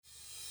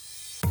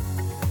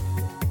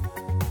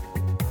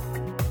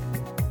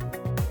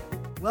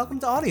Welcome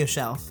to Audio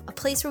Shelf. A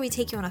place where we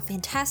take you on a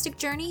fantastic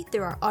journey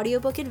through our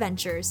audiobook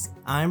adventures.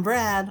 I'm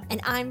Brad. And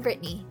I'm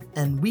Brittany.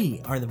 And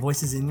we are the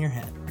voices in your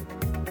head.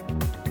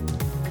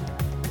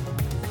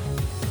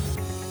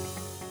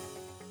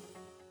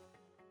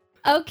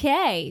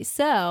 Okay,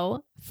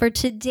 so for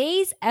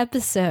today's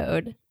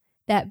episode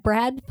that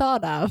Brad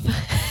thought of,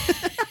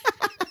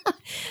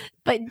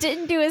 but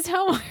didn't do his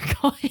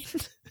homework on,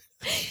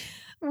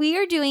 we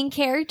are doing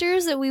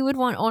characters that we would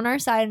want on our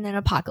side in an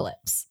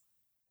apocalypse.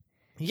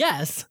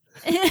 Yes.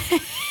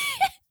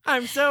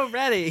 I'm so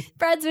ready.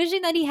 Brad's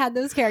wishing that he had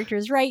those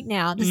characters right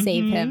now to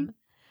save him.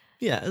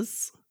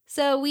 Yes.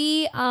 So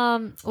we,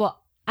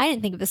 well, I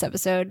didn't think of this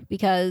episode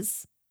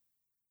because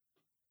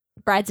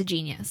Brad's a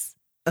genius.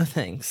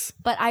 Thanks.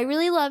 But I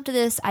really loved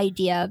this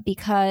idea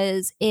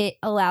because it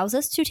allows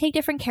us to take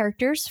different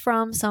characters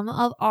from some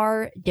of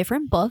our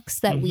different books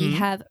that we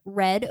have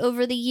read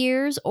over the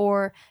years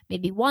or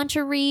maybe want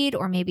to read,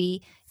 or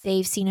maybe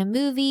they've seen a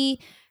movie.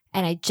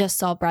 And I just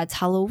saw Brad's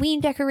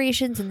Halloween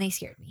decorations and they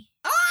scared me.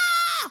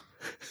 Ah!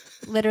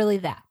 Literally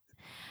that.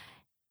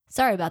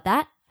 Sorry about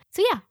that.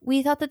 So yeah,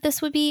 we thought that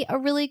this would be a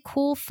really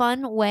cool,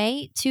 fun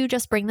way to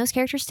just bring those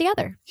characters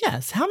together.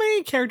 Yes. How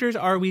many characters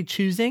are we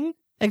choosing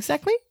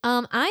exactly?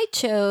 I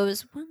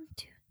chose 1,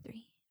 2,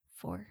 3,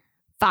 4,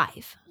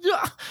 5.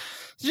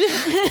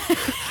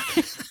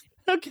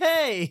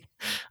 Okay.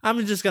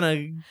 I'm just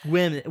going to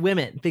whim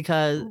it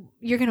because...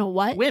 You're going to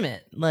what? Whim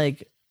it.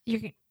 Like...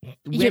 You're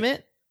Whim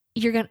it?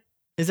 You're going to...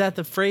 Is that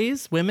the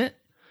phrase? Whim it?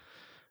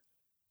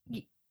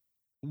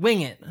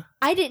 Wing it.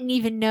 I didn't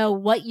even know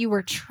what you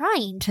were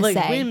trying to like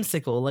say.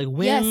 Whimsical. Like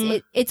whim.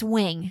 Yes, it's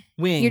wing.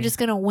 Wing. You're just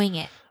going to wing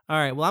it. All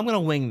right. Well, I'm going to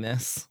wing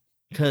this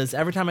because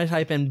every time I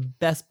type in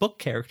best book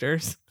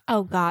characters...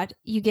 Oh, God.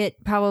 You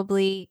get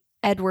probably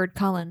Edward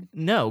Cullen.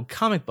 No,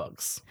 comic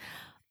books.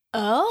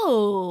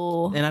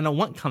 Oh. And I don't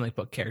want comic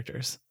book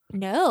characters.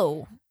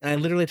 No. And I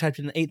literally typed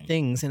in 8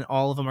 things and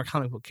all of them are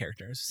comic book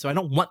characters. So I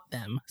don't want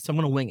them. So I'm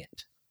going to wing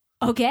it.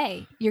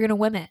 Okay. You're going to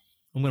whim it.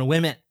 I'm going to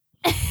whim it.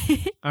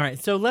 All right.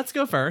 So let's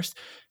go first.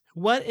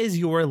 What is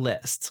your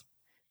list?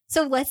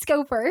 So let's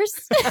go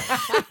first.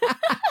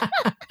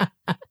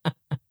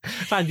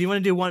 Fine. Do you want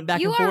to do one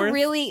back and forth? You are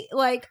really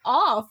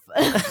off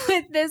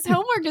with this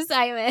homework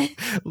assignment.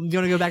 Do you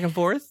want to go back and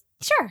forth?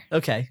 Sure.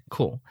 Okay,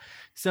 cool.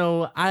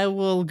 So I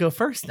will go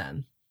first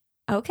then.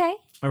 Okay.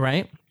 All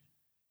right.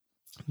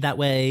 That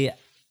way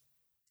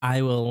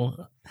I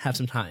will have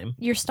some time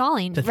You're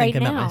stalling to right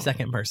think about now. my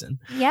second person.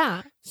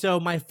 Yeah. So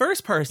my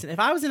first person, if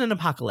I was in an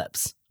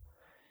apocalypse,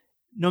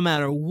 no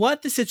matter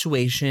what the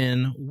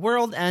situation,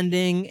 world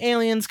ending,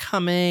 aliens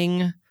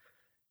coming,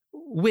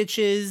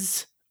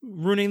 witches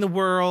ruining the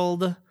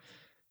world,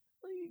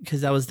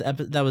 because that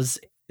was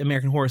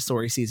American Horror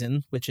Story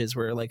season, witches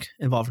were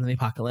involved in the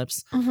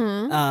apocalypse.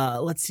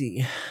 Mm-hmm. Let's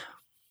see.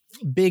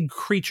 Big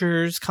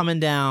creatures coming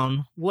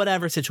down,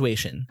 whatever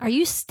situation. Are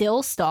you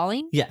still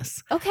stalling?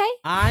 Yes. Okay.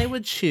 I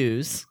would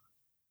choose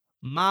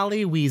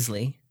Molly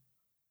Weasley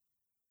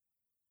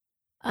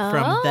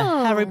from the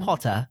Harry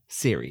Potter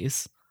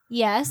series.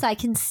 Yes, I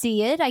can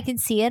see it. I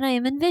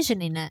am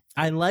envisioning it.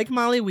 I like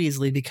Molly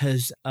Weasley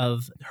because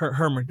of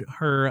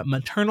her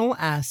maternal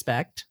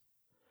aspect.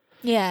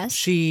 Yes.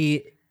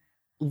 She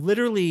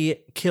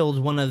literally killed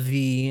one of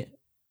the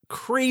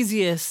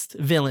craziest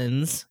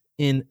villains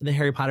in the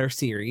Harry Potter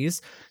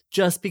series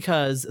just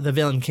because the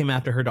villain came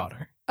after her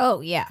daughter. Oh,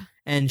 yeah.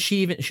 And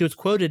she was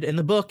quoted in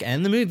the book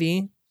and the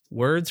movie,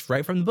 words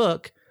right from the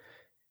book,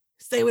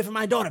 "Stay away from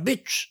my daughter,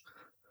 bitch."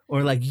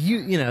 Or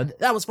you know,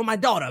 "That was for my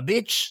daughter,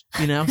 bitch."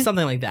 You know,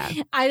 something like that.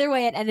 Either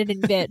way, it ended in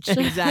bitch.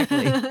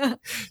 Exactly.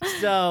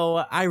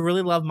 So I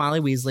really love Molly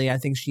Weasley. I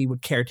think she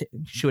would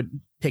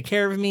take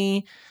care of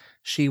me.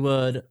 She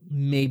would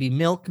maybe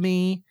milk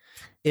me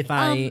if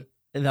that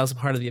was a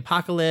part of the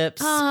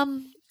apocalypse.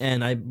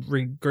 And I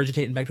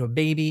regurgitated back to a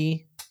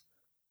baby.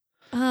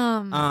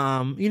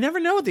 You never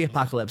know what the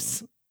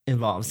apocalypse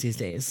involves these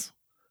days.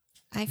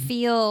 I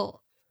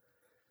feel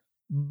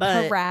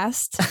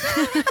harassed.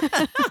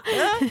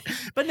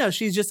 But no,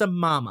 she's just a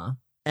mama.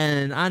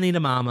 And I need a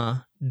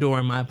mama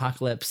during my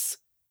apocalypse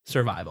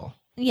survival.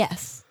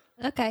 Yes.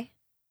 Okay.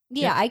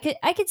 Yeah, I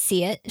could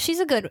see it. She's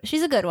a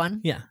good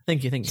one. Yeah.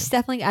 Thank you. She's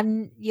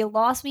definitely. You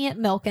lost me at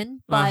milking,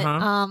 but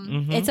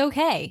it's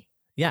okay.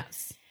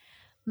 Yes.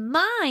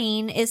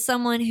 Mine is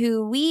someone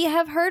who we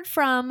have heard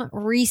from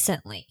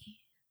recently.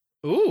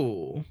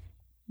 Ooh.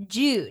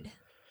 Jude.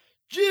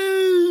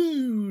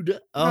 From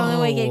the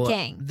Wicked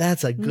King.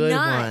 That's a good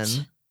Not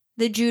one.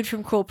 The Jude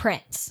from Cruel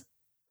Prince.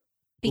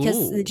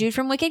 Because the Jude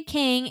from Wicked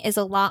King is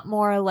a lot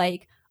more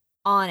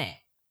on it.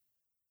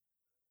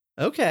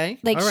 Okay.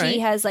 All right. She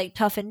has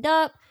toughened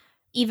up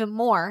even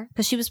more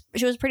because she was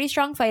a pretty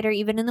strong fighter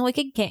even in the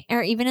Wicked King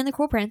or even in the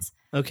Cruel Prince.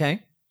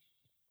 Okay.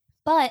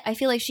 But I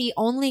feel like she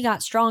only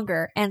got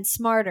stronger and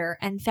smarter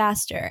and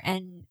faster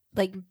and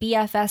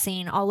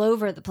BFSing all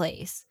over the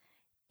place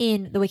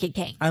in the Wicked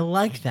King. I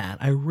like that.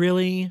 I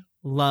really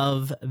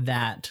love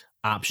that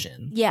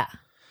option. Yeah.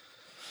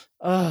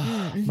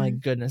 Oh, my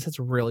goodness. That's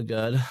really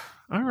good.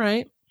 All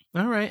right.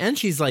 And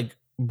she's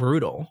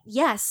brutal.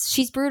 Yes,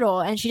 she's brutal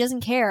and she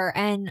doesn't care.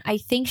 And I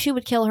think she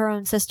would kill her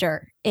own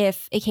sister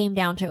if it came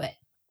down to it,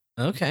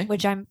 Okay.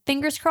 which I'm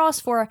fingers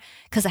crossed for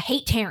because I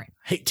hate Taryn.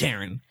 Hate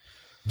Taryn.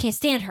 Can't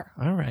stand her.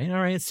 All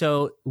right.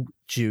 So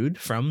Jude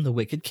from The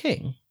Wicked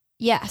King,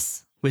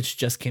 Yes. which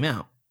just came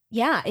out.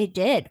 Yeah, it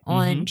did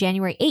on Mhm.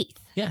 January 8th.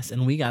 Yes,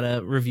 and we got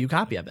a review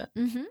copy of it.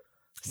 Mm-hmm.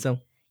 So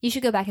You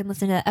should go back and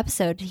listen to that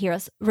episode to hear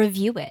us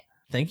review it.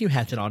 thank you,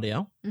 Hatchet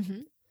Audio.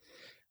 Mm-hmm.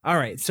 All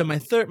right. So my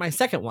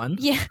second one.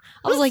 Yeah.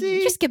 I was like,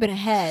 Oopsie. you're skipping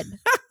ahead.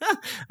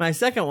 My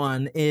second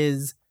one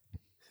is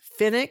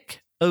Finnick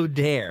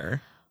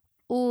Odair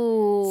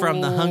Ooh.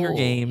 from the Hunger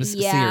Games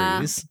yeah.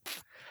 series.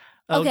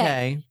 Okay.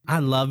 Okay. I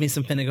love me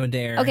some Finnick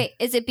Odair. Okay,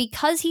 is it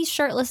because he's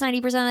shirtless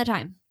 90% of the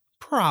time?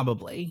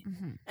 Probably.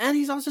 Mm-hmm. And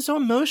he's also so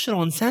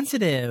emotional and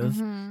sensitive.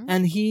 Mm-hmm.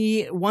 And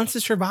he wants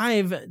to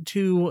survive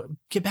to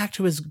get back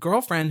to his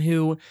girlfriend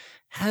who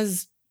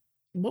has,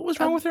 what was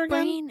wrong with her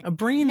again? A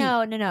brain.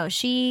 No.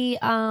 She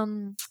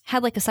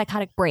had like a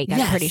psychotic break,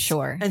 I'm pretty Yes.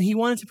 sure. And he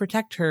wanted to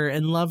protect her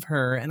and love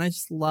her. And I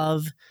just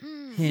love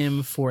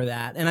him for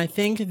that. And I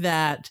think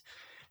that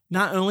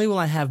not only will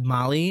I have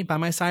Molly by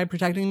my side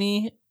protecting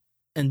me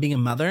and being a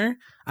mother,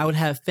 I would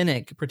have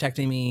Finnick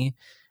protecting me.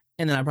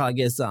 And then I'd probably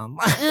get some.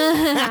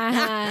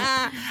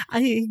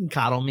 He can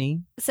coddle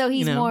me. So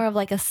he's you know. more of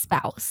like a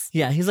spouse.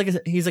 Yeah, he's like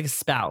a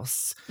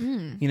spouse.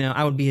 Mm. You know,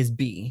 I would be his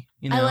bee.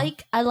 You know,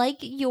 I like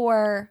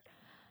your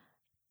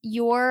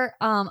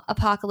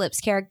apocalypse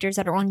characters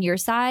that are on your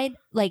side,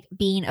 like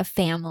being a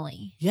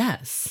family.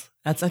 Yes,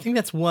 I think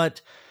that's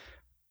what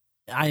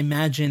I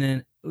imagine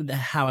and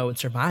how I would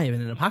survive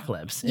in an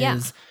apocalypse Yeah.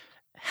 is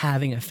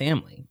having a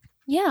family.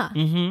 Yeah,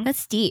 Mm-hmm.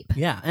 that's deep.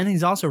 Yeah, and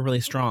he's also really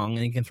strong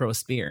and he can throw a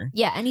spear.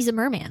 Yeah, and he's a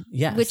merman.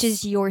 Yes, Which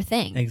is your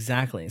thing.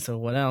 exactly. So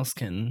what else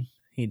can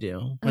he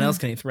do? What Uh. else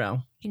can he throw?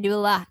 You can do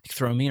a lot. He can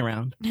throw me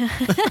around.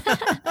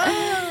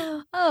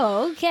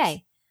 Oh,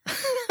 okay.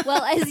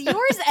 Well, as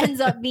yours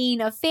ends up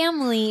being a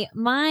family,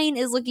 mine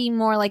is looking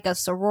more like a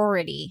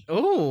sorority.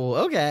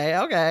 Oh,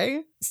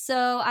 okay.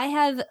 So I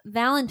have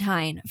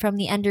Valentine from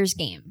the Ender's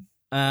Game.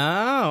 Oh,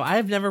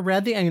 I've never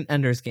read the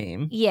Ender's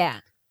Game. Yeah.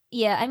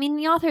 Yeah. I mean,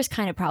 the author is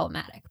kind of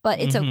problematic, but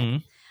it's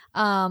okay.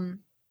 Mhm.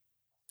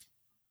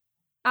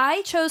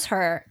 I chose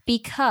her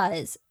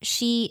because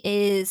she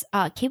is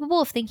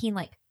capable of thinking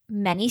like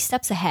many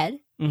steps ahead,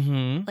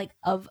 Mhm. like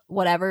of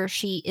whatever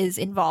she is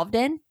involved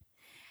in.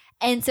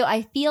 And so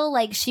I feel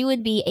like she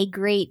would be a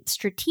great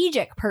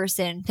strategic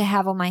person to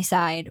have on my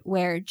side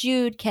where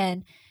Jude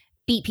can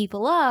beat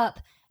people up.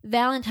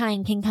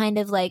 Valentine can kind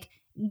of like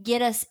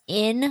get us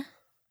in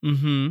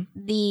Mhm.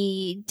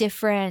 the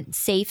different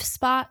safe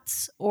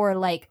spots or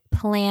like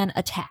plan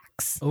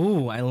attacks.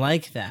 Oh, I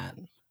like that.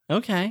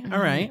 Okay. All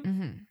right.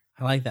 Mm-hmm.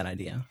 I like that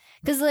idea.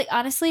 Because like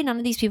honestly, none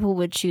of these people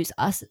would choose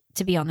us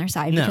to be on their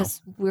side No.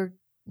 because we're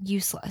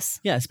useless.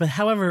 Yes, but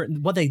however,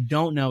 what they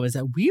don't know is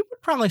that we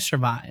would probably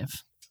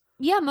survive.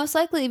 Yeah, most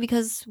likely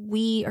because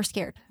we are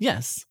scared.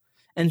 Yes.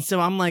 And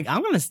so I'm like,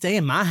 I'm going to stay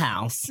in my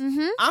house.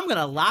 Mm-hmm. I'm going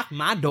to lock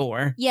my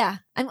door. Yeah,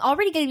 I'm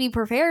already going to be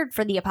prepared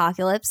for the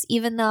apocalypse,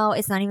 even though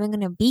it's not even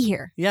going to be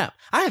here. Yeah.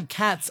 I have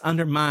cats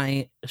under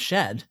my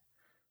shed.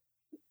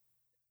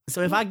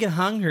 So if I get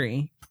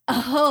hungry,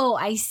 Oh,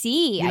 I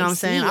see. you know what I'm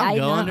saying? I'll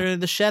go under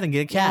the shed and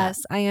get a cat.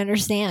 Yes, I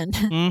understand.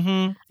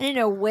 Mm-hmm. I didn't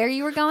know where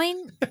you were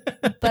going,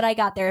 but I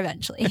got there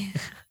eventually.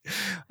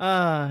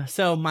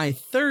 So my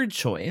third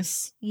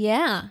choice,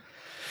 Yeah.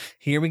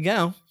 here we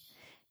go.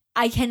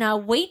 I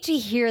cannot wait to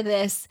hear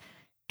this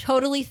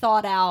totally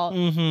thought out,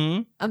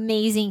 Mm-hmm.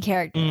 amazing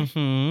character.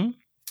 Mm-hmm.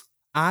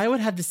 I would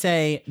have to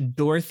say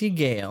Dorothy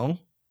Gale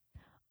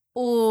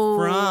Ooh.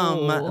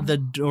 from the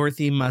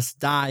Dorothy Must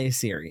Die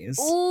series.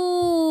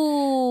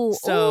 Ooh.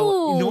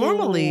 So Ooh.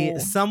 normally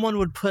someone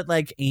would put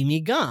like Amy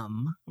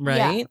Gum,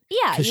 right?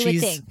 Yeah, 'Cause you would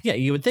think. Yeah,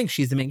 you would think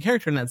she's the main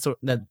character in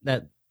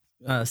that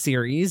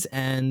series,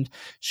 and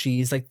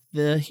she's like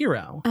the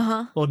hero.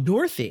 Uh-huh. Well,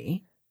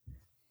 Dorothy,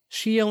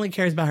 she only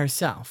cares about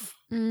herself,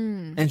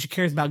 Mm. and she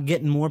cares about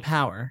getting more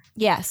power.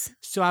 Yes.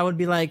 So I would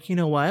be like, you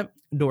know what,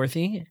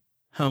 Dorothy,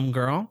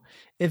 homegirl,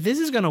 if this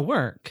is gonna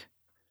work,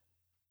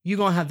 you're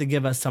gonna have to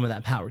give us some of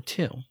that power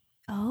too.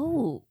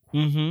 Oh.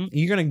 Mm-hmm.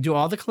 You're gonna do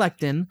all the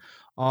collecting,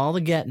 all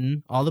the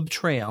getting, all the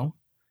betrayal.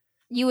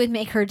 You would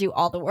make her do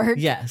all the work.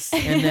 Yes.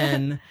 And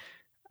then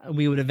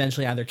we would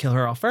eventually either kill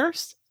her off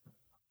first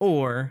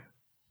or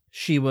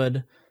she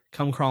would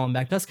come crawling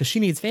back to us because she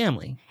needs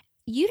family.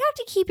 You'd have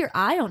to keep your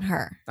eye on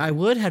her. I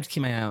would have to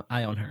keep my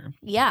eye on her.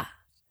 Yeah.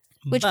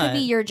 Which could be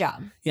But- your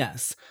job.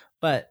 Yes.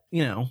 But,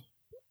 you know,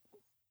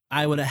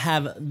 I would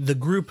have the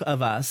group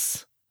of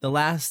us, the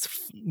last,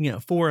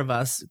 four of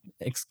us,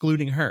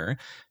 excluding her,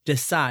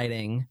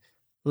 deciding,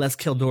 let's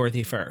kill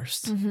Dorothy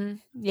first. Mm-hmm.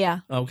 Yeah.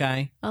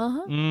 Okay?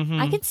 Uh-huh. Mm-hmm.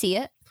 I can see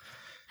it.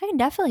 I can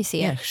definitely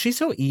see Yeah, it. she's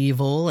so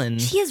evil and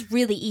She is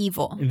really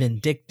evil.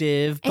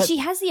 vindictive. And But she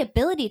has the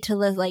ability to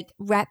like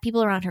wrap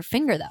people around her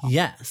finger though.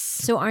 yes.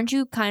 So are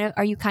you kind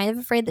of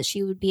afraid that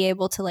she would be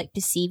able to like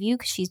deceive you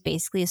because she's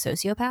basically a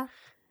sociopath?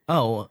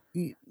 Oh,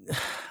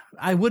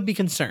 I would be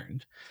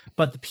concerned.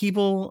 But the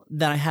people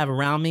that I have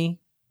around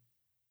me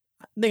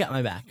They got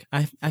my back.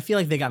 I feel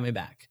like they got my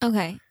back.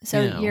 Okay.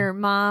 So You know. your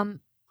mom,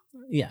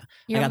 Yeah.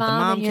 your I got the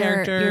mom and your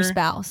character,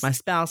 spouse. my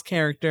spouse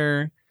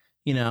character,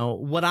 you know,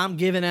 what I'm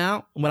giving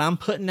out, what I'm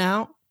putting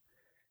out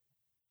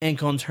ain't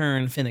gonna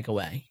turn Finnick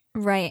away.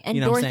 Right. And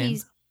You know what I'm saying?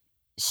 Dorothy's,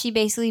 she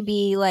basically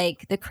be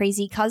like the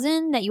crazy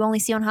cousin that you only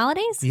see on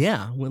holidays?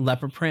 Yeah, with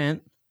leopard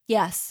print.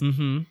 Yes.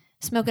 Mm-hmm.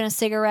 Smoking a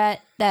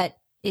cigarette that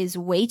is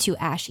way too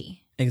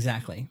ashy.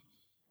 Exactly.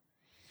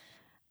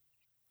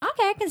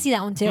 Okay, I can see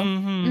that one too.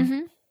 Mm-hmm. Mm-hmm.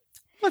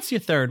 What's your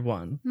third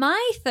one?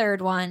 My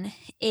third one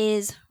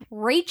is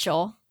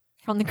Rachel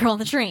from The Girl on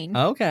the Train.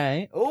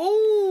 Okay.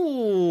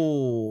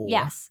 Ooh.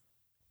 Yes.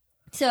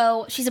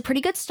 So she's a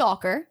pretty good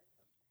stalker.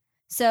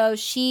 So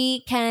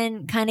she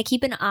can kind of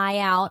keep an eye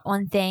out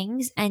on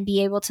things and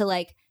be able to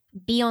like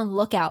be on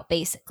lookout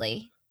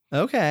basically.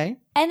 Okay.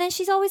 And then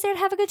she's always there to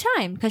have a good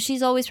time because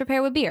she's always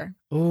prepared with beer.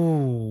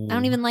 Ooh. I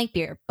don't even like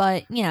beer,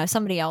 but you know,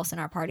 somebody else in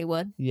our party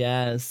would.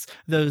 Yes.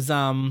 Those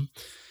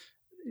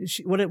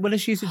what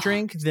does she used to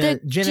drink? The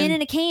gin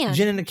in a can.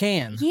 Gin in a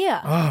can.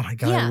 Yeah. Oh my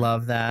god, I Yeah.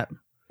 love that.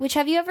 Which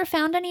have you ever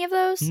found any of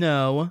those?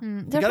 No.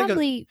 They're gotta go-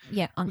 probably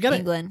on we gotta-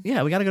 England.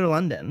 Yeah, we got to go to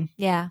London.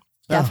 Yeah, Oh,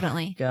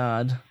 definitely.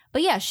 God.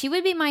 But yeah, she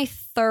would be my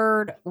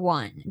third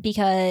one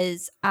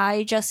because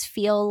I just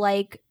feel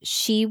like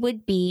she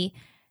would be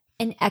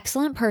an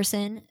excellent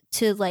person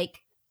to like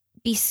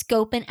be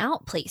scoping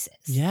out places.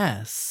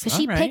 Yes. Because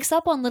she All right. picks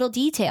up on little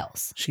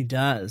details. She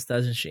does,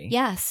 doesn't she?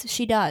 Yes,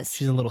 she does.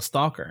 She's a little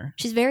stalker.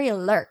 She's very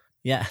alert.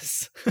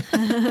 Yes.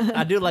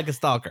 I do like a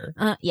stalker.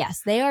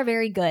 Yes, they are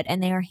very good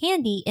and they are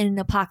handy in an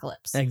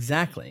apocalypse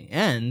Exactly.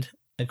 And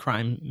a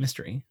crime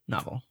mystery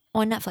novel.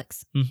 on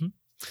Netflix.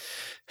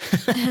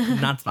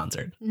 Not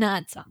sponsored.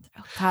 Not sponsored.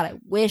 Oh, God, I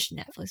wish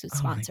Netflix would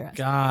sponsor Oh my us.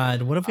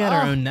 God. What if we had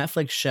our Oh. own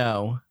Netflix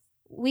show?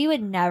 We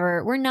would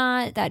never. We're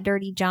not that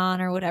Dirty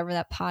John or whatever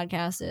that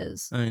podcast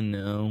is. I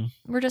know.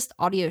 We're just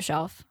Audio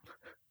Shelf.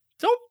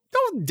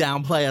 Don't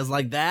downplay us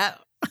like that.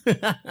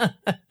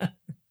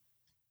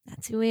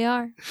 That's who we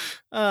are.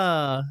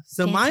 So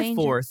Can't my change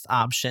it. fourth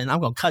option, I'm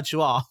gonna cut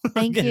you off.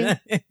 Thank you.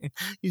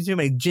 You too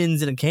many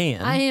gins in a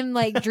can. I am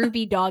like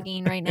droopy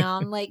dogging right now.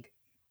 I'm like,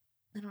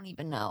 I don't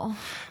even know.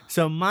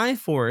 So my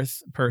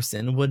fourth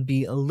person would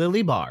be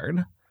Lily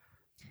Bard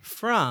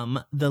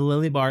from the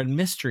Lily Bard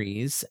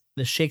Mysteries,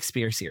 the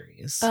Shakespeare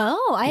series.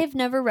 Oh, I have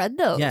never read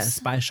those. Yes,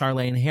 by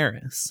Charlene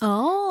Harris.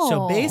 Oh.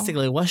 So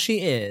basically what she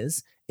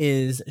is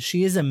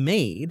she is a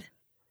maid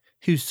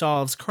who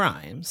solves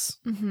crimes.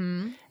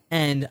 Mm-hmm.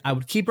 And I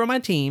would keep her on my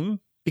team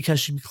because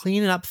she'd be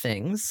cleaning up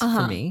things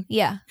for me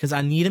Yeah. because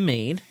I need a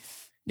maid.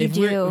 You If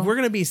do. we're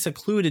going to be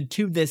secluded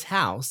to this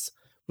house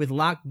with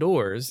locked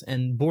doors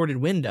and boarded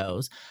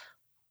windows,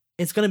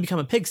 it's going to become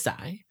a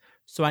pigsty.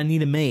 So I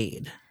need a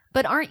maid.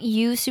 But aren't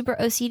you super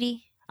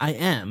OCD? I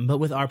am, but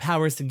with our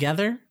powers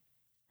together,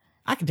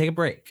 I can take a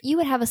break. You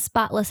would have a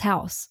spotless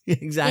house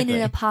Exactly. in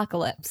an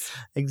apocalypse.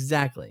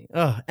 Exactly.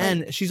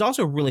 And she's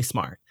also really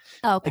smart.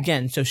 Okay.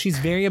 Again, so she's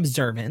very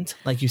observant,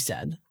 like you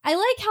said. I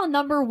like how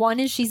number one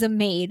is she's a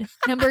maid.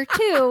 Number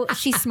two,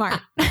 she's smart.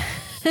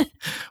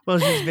 Well,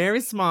 she's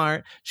very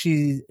smart.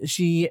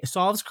 She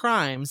solves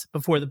crimes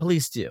before the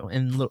police do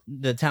in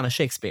the town of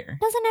Shakespeare.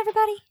 Doesn't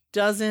everybody?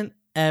 Doesn't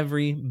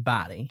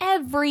everybody?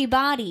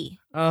 Everybody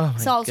Oh my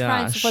solves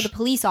crimes gosh. before the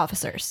police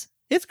officers.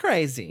 It's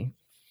crazy.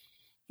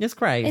 It's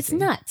crazy. It's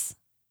nuts.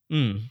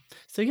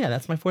 So yeah,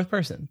 that's my fourth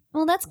person.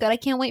 Well, that's good. I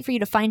can't wait for you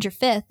to find your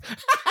fifth.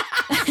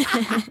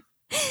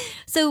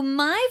 So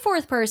my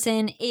fourth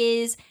person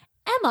is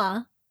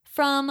Emma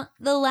from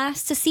The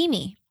Last to See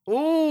Me.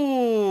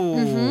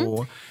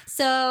 Ooh.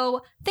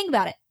 So think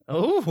about it.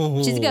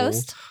 Ooh. She's a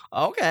ghost.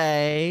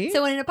 Okay.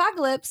 So in an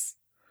apocalypse,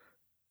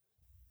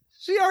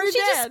 she already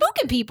she's just dead.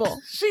 spooking people.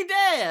 She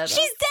dead.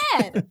 She's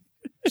dead.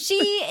 She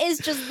is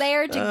just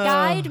there to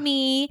guide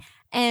me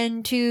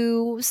and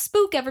to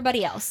spook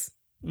everybody else.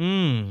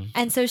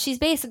 And so she's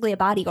basically a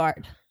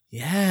bodyguard.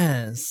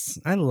 Yes.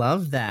 I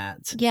love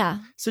that. Yeah.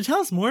 So tell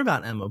us more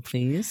about Emma,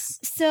 please.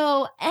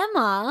 So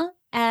Emma,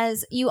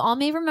 as you all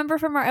may remember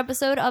from our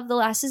episode of The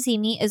Last to See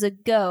Me, is a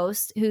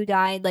ghost who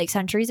died like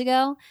centuries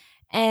ago.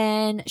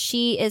 And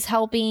she is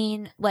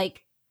helping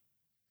like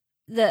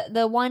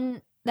that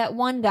one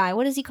guy,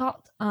 what is he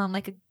called?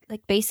 Like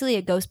basically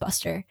a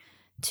Ghostbuster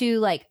to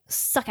like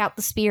suck out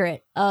the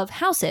spirit of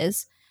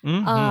houses.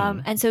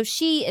 Mhm. And so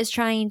she is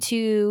trying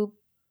to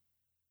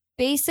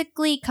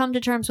basically come to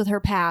terms with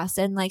her past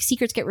and like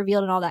secrets get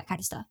revealed and all that kind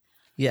of stuff.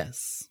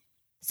 Yes.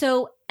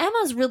 So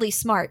Emma's really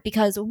smart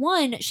because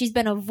one, she's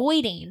been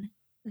avoiding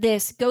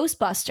this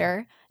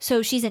Ghostbuster,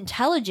 so she's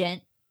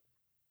intelligent.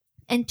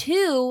 And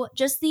two,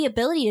 just the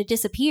ability to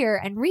disappear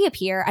and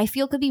reappear, I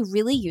feel could be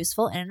really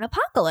useful in an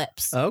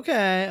apocalypse.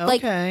 Okay.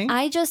 Like, Okay.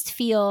 I just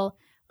feel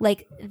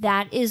like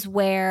that is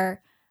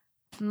where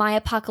my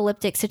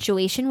apocalyptic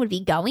situation would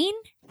be going,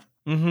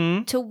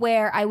 to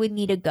where I would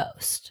need a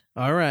ghost.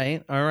 All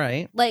right. All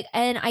right. Like,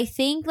 and I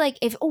think like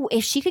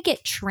if she could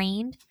get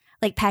trained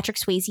like Patrick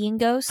Swayze in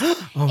Ghost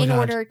Oh my in God.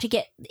 order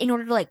to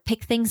like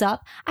pick things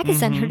up, I could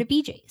send her to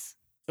BJ's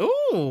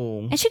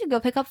Ooh. and she could go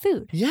pick up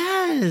food.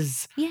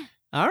 Yes. Yeah.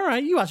 All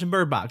right. You watching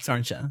Bird Box,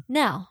 aren't you?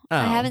 No, I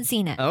Oh. haven't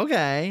seen it.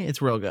 Okay.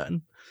 It's real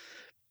good.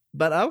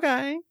 But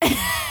okay.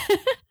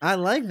 I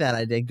like that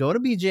idea. Go to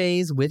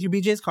BJ's with your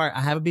BJ's card.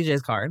 I have a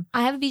BJ's card.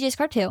 I have a BJ's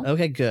card too.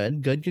 Okay,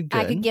 good. Good.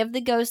 I could give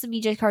the ghost the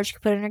BJ's card. She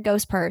could put it in her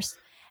ghost purse.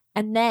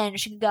 And then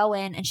she could go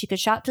in and she could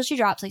shop till she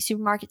drops, like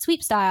supermarket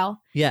sweep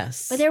style.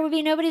 Yes. But there would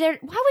be nobody there.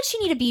 Why would she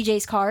need a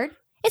BJ's card?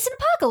 It's an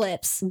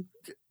apocalypse.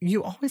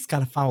 You always got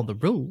to follow the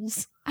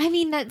rules. I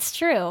mean, that's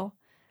true.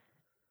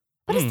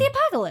 But it's the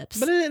apocalypse.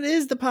 But it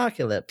is the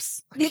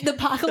apocalypse. The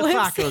apocalypse,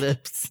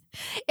 Apocalypse.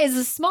 is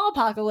a small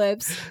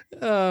apocalypse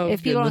Oh,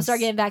 if people don't goodness. start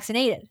getting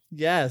vaccinated.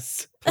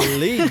 Yes,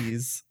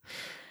 please.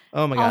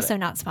 Oh my God. Also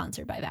not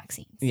sponsored by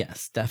vaccines.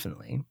 Yes,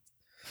 definitely.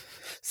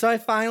 So I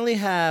finally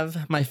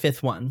have my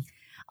fifth one.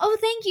 Oh,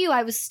 thank you.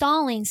 I was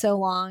stalling so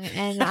long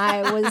and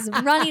I was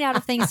running out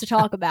of things to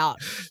talk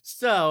about.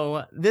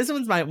 So this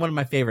one's one of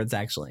my favorites,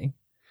 actually.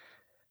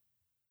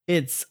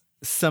 It's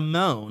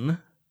Simone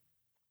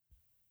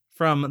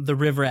from The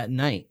River at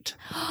Night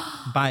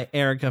by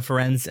Erica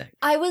Forensic.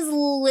 I was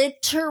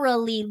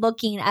literally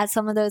looking at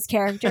some of those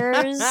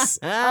characters.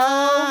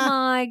 Oh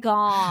my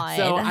God.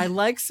 So I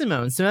like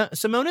Simone.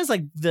 Simone is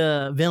like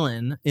the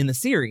villain in the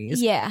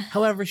series. Yeah.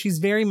 However, she's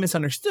very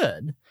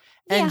misunderstood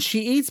and Yeah.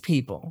 she eats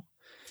people.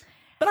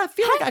 But I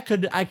feel like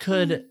I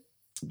could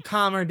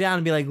calm her down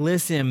and be like,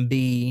 listen,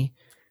 B,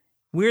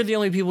 we're the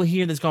only people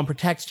here that's going to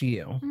protect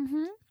you.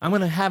 Mm-hmm. I'm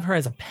going to have her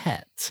as a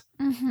pet.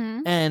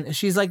 Mm-hmm. And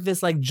she's like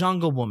this like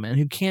jungle woman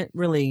who can't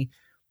really,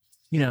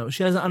 she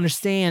doesn't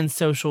understand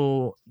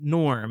social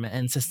norm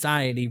and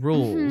society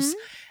rules.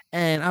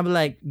 And I'm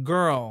like,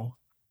 girl,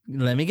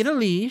 let me get a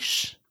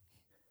leash.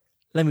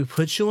 Let me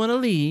put you on a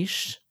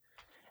leash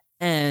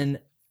and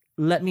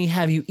let me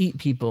have you eat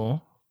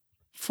people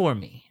for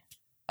me.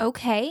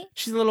 Okay.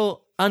 She's a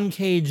little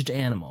uncaged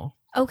animal.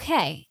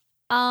 Okay.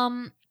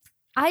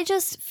 I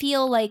just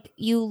feel like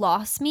you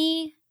lost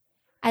me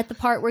at the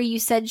part where you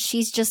said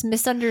she's just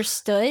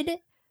misunderstood,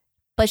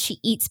 but she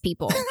eats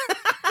people.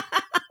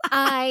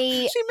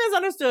 She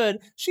misunderstood.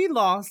 She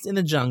lost in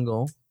the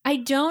jungle. I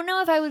don't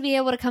know if I would be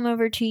able to come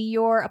over to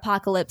your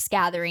apocalypse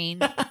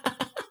gathering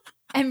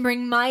and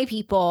bring my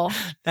people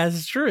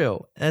That's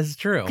true. That's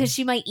true. because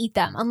she might eat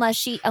them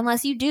unless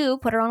you do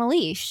put her on a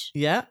leash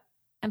Yeah.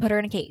 and put her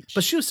in a cage.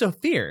 But she was so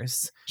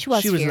fierce. She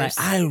was like, fierce.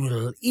 I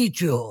will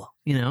eat you.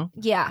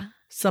 Yeah.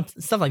 Stuff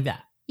like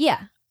that. Yeah.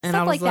 And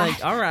Stuff I was like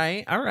that.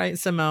 all right,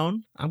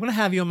 Simone, I'm going to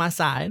have you on my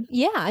side.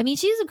 Yeah. I mean,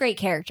 she's a great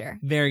character.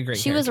 Very great.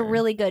 She was a character.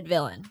 really good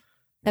villain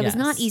that was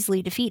not Yes.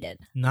 easily defeated.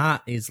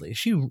 Not easily.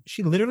 She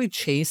literally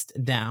chased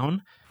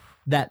down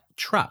that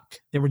truck.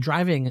 They were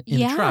driving in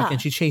the truck Yeah.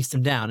 and she chased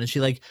him down. And she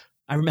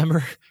I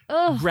remember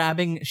Ugh. grabbed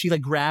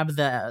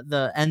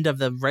the end of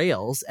the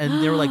rails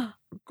and they were like,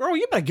 girl,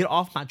 you better get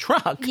off my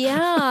truck.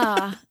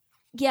 Yeah.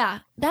 Yeah.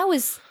 That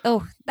was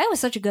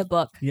such a good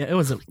book. Yeah, it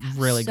was a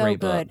really So great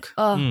good. book.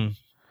 Oh. Mm.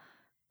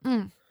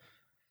 Mm.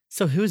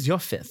 So who's your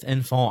fifth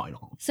and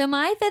final? So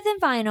my fifth and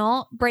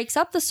final breaks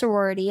up the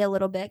sorority a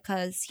little bit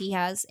because he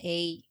has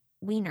a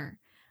wiener.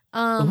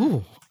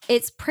 Ooh.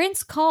 It's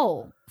Prince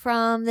Cole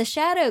from The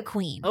Shadow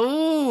Queen.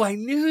 Oh, I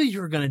knew you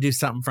were going to do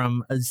something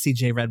from a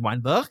CJ Redwine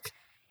book.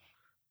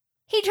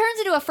 He turns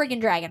into a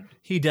freaking dragon.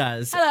 He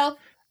does. Hello.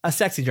 A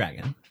sexy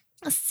dragon.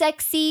 A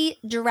sexy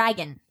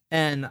dragon.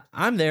 And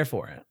I'm there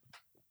for it.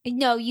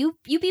 No, you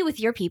be with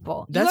your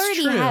people. That's you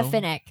already true. have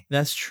Finnick.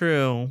 That's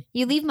true.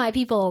 You leave my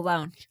people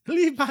alone.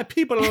 Leave my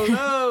people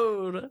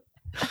alone.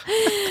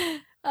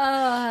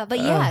 But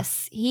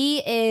yes, he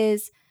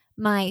is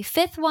my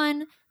fifth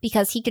one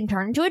because he can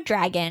turn into a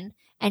dragon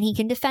and he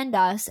can defend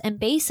us. And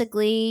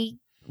basically,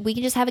 we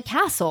can just have a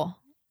castle.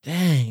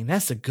 Dang,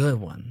 that's a good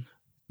one.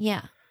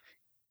 Yeah.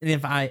 And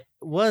if I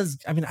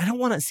don't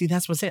want to see,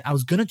 that's what I'm saying. I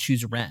was going to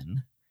choose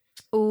Ren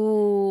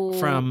Ooh.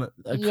 from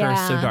A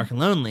Curse So yeah. Dark and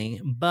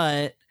Lonely,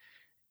 but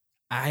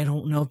I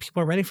don't know if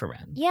people are ready for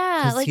Ren. Yeah.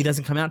 Because Like, he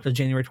doesn't come out until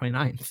January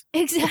 29th.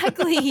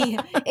 exactly.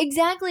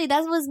 Exactly.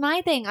 That was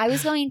my thing. I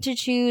was going to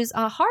choose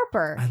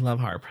Harper I love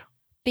Harp.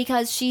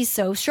 because she's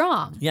so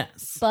strong.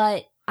 Yes.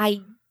 But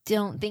I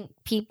don't think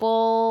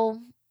people,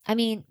 I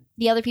mean,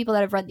 the other people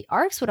that have read the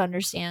arcs would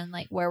understand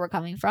like where we're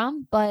coming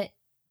from, but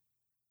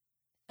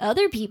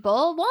other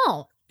people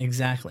won't.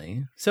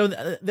 Exactly. So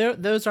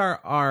those are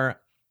our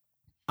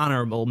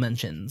honorable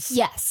mentions.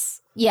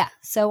 Yes. Yeah.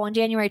 So on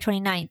January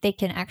 29th, they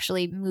can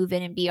actually move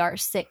in and be our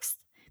sixth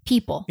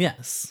people.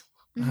 Yes.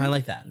 Mhm. I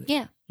like that.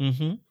 Yeah.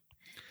 Mm-hmm.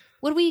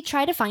 Would we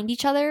try to find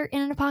each other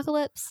in an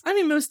apocalypse? I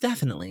mean, most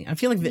definitely. I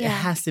feel like it Yeah.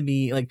 has to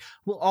be like,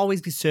 we'll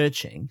always be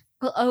searching.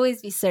 We'll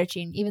always be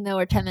searching, even though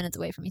we're 10 minutes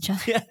away from each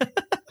other. Yeah.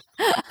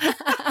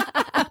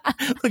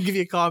 We'll give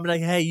you a call and be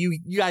like, hey, you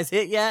guys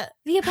hit yet?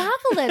 The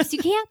apocalypse, you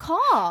can't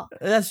call.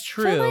 That's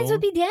true. Phone lines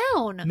would be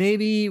down.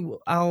 Maybe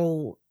I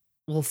will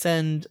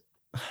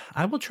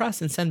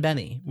trust and send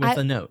Benny with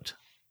a note.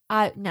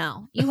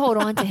 No, you hold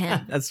on to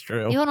him. That's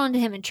true. You hold on to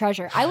him in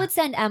treasure. I would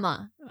send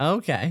Emma.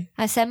 Okay.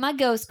 I send my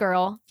ghost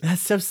girl.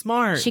 That's so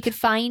smart. She could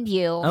find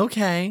you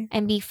Okay.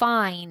 and be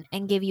fine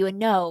and give you a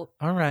note.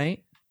 All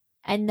right.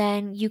 and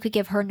then you could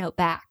give her a note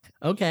back.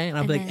 Okay. And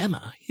I'll be like, then-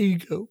 Emma, here you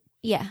go.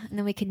 Yeah, and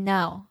then we could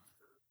know.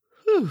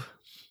 Whew.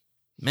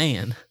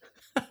 Man.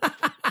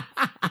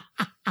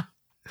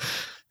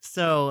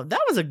 So that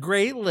was a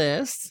great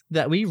list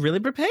that we really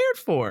prepared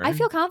for. I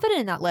feel confident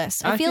in that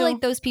list. I I feel feel-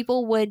 like those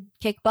people would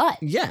kick butt.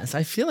 Yes,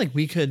 I feel like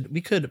we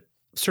could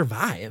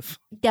survive.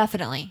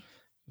 Definitely.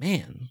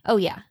 Man. Oh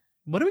yeah.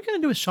 What are we gonna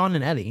do with Sean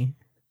and Eddie?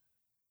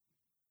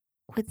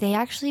 Would they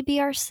actually be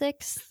our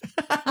sixth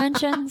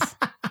mentions?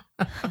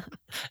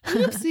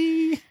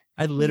 Oopsie.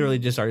 I literally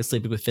just started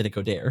sleeping with Finnick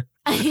O'Dare.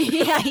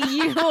 Yeah,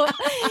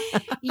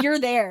 you're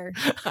there.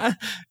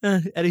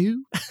 Eddie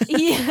who?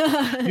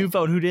 Yeah. New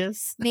phone who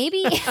dis?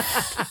 Maybe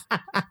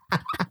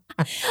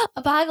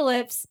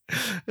Apocalypse,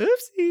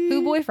 Oopsie.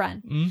 who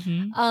boyfriend.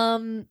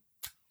 Mm-hmm.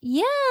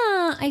 Yeah,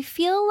 I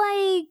feel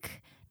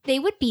like they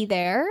would be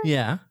there.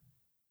 Yeah.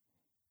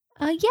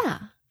 Yeah.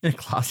 In a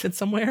closet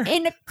somewhere?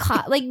 In a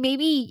like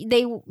maybe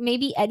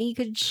Eddie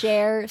could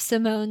share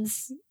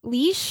Simone's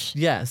leash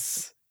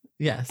Yes.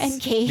 Yes. and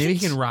cage. Maybe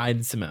he can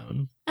ride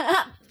Simone.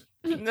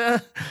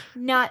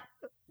 Not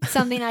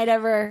something I'd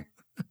ever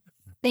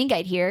think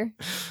I'd hear.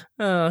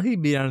 Oh,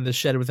 he'd be under the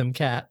shed with them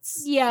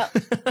cats. Yeah.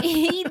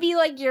 He'd be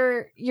like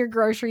your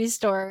grocery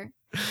store.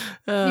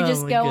 Oh, You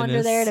just my go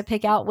under there to goodness.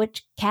 pick out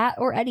which cat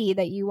or Eddie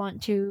that you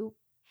want to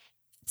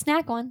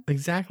snack on.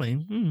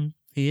 Exactly.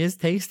 He is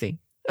tasty.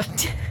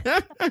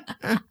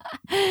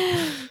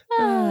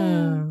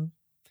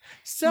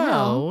 So,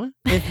 Well.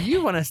 if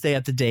you want to stay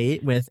up to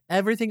date with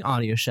everything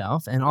Audio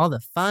Shelf and all the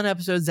fun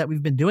episodes that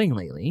we've been doing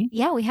lately,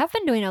 Yeah, we have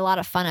been doing a lot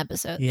of fun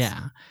episodes.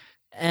 yeah.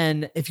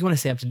 And if you want to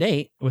stay up to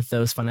date with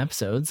those fun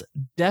episodes,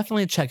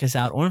 definitely check us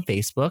out on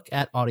Facebook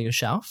at Audio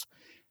Shelf,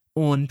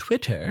 on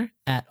Twitter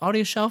at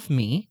Audio Shelf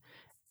Me,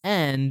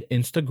 and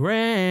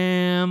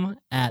Instagram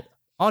at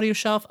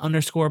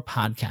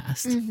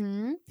AudioShelf_podcast.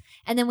 Mm-hmm.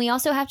 And then we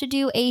also have to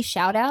do a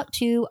shout out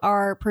to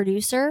our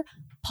producer,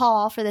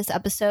 Paul, for this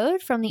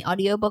episode from the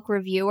audiobook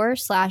reviewer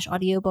 /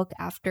 audiobook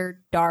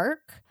after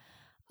dark.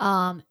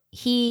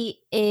 He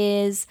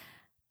is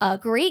a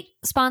great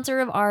sponsor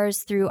of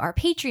ours through our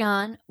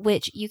Patreon,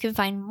 which you can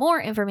find more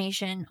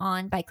information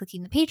on by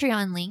clicking the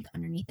Patreon link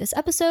underneath this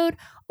episode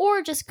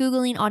or just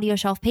Googling Audio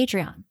Shelf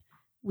Patreon.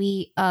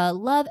 We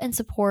love and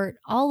support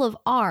all of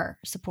our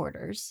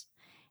supporters,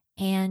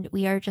 and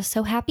we are just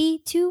so happy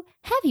to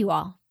have you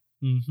all.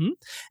 Mm-hmm.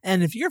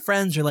 And if your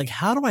friends are like,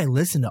 how do I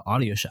listen to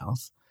Audio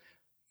Shelf?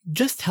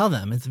 Just tell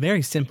them. It's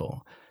very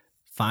simple.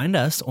 Find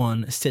us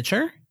on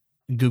Stitcher,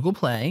 Google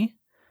Play.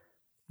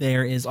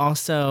 There is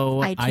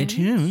also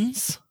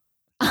iTunes.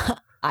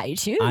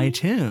 iTunes,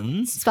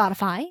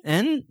 Spotify.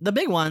 and the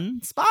big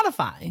one,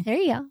 Spotify. There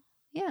you go.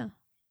 Yeah.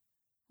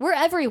 We're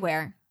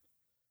everywhere.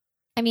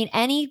 I mean,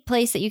 any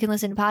place that you can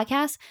listen to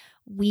podcasts,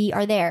 we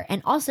are there.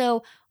 And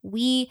also,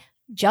 we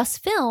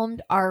just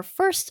filmed our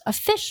first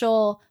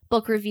official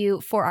book review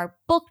for our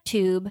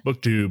BookTube.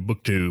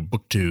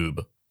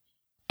 Booktube.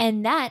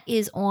 And that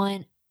is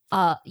on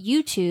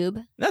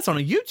YouTube. That's on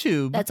a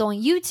YouTube. That's on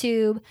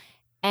YouTube.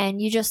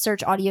 And you just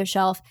search Audio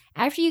Shelf.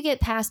 After you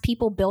get past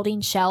people building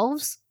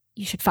shelves,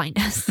 you should find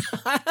us.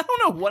 I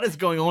don't know what is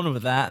going on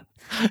with that.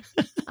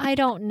 I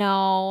don't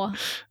know.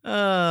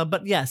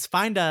 But yes,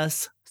 find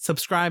us,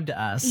 subscribe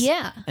to us,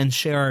 Yeah. and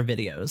share our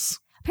videos.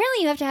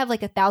 Apparently you have to have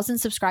like 1,000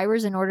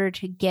 subscribers in order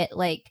to get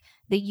like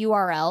the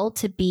URL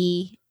to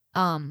be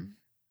Found.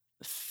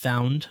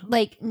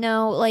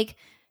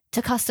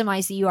 to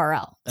customize the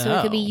URL. So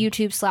it could be Oh.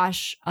 YouTube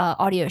 /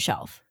 Audio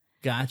Shelf.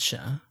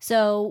 Gotcha.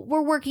 So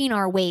we're working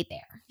our way there.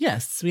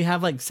 Yes, we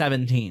have like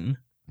 17.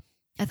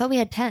 I thought we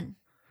had 10.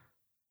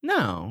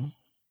 No,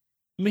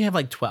 we have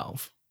like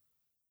 12.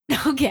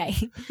 Okay.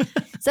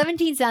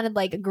 17 sounded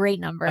like a great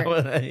number.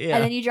 Yeah.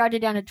 And then you dropped it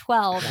down to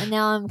 12, and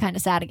now I'm kind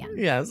of sad again.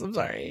 Yes, I'm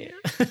sorry.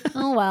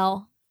 Oh,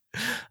 well.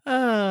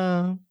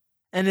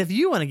 And if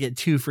you want to get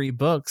 2 free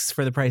books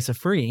for the price of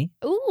free,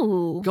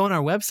 Ooh. go on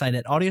our website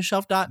at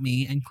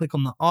audioshelf.me and click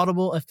on the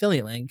Audible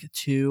affiliate link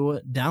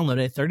to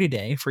download a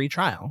 30-day free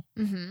trial.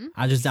 Mm-hmm.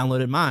 I just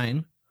downloaded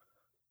mine.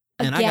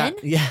 And Again?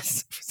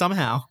 yes,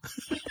 somehow.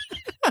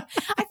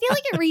 I feel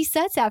like it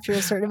resets after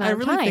a certain I amount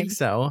really of time. think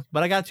so.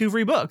 But I got 2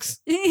 free books.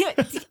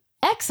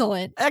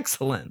 Excellent.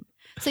 Excellent.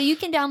 So you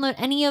can download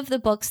any of the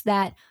books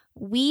that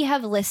we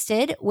have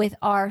listed with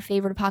our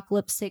favorite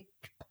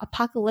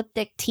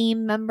apocalyptic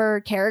team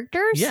member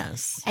characters.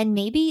 Yes. And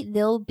maybe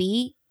they'll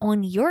be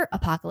on your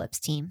apocalypse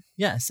team.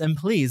 Yes. And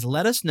please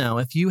let us know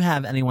if you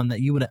have anyone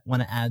that you would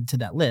want to add to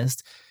that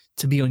list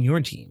to be on your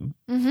team.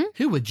 Mm-hmm.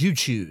 Who would you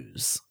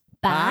choose?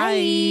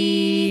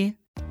 Bye.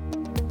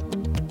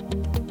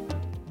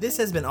 This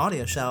has been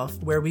Audio Shelf,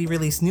 where we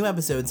release new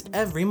episodes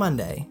every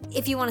Monday.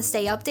 If you want to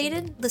stay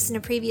updated, listen to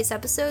previous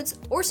episodes,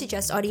 or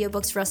suggest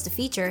audiobooks for us to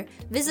feature,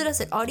 visit us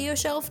at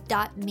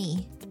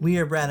audioshelf.me. We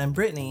are Brad and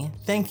Brittany.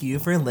 Thank you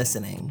for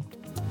listening.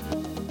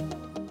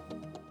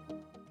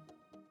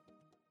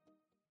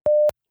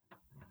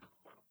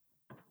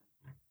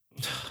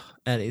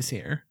 Eddie's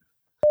here.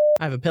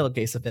 I have a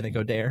pillowcase of Finnick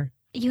O'Dare.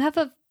 You have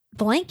a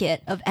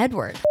blanket of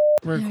Edward.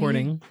 We're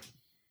recording.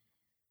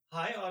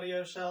 Hi,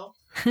 Audio Shelf.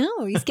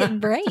 Oh, he's getting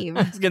brave.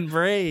 He's getting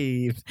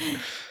brave.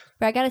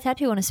 Brad got a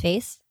tattoo on his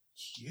face.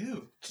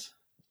 Cute.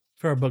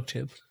 For our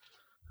booktube.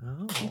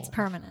 Oh. It's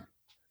permanent.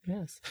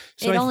 Yes.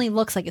 It only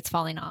looks like it's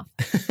falling off.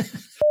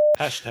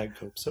 Hashtag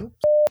Cope Soap.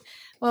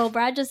 Well,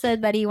 Brad just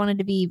said that he wanted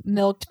to be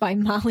milked by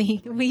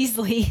Molly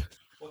Weasley.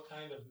 What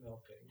kind of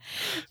milking?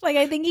 Like,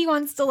 I think he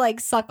wants to, like,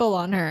 suckle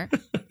on her.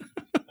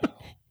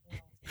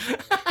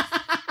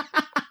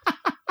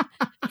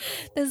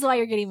 This is why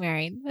you're getting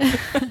married.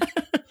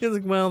 He's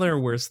like, well, there are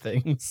worse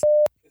things.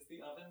 Is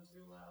the oven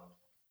too loud?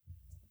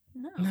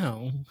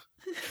 No.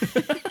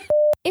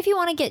 If you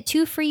want to get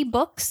 2 free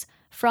books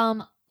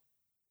from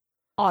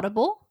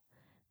Audible,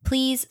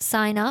 please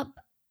sign up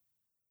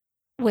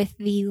with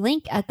the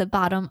link at the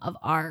bottom of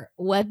our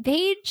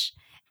webpage,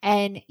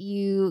 and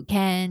you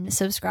can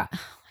subscribe.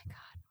 Oh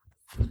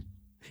my God.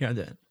 Here, I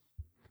did.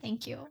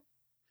 Thank you.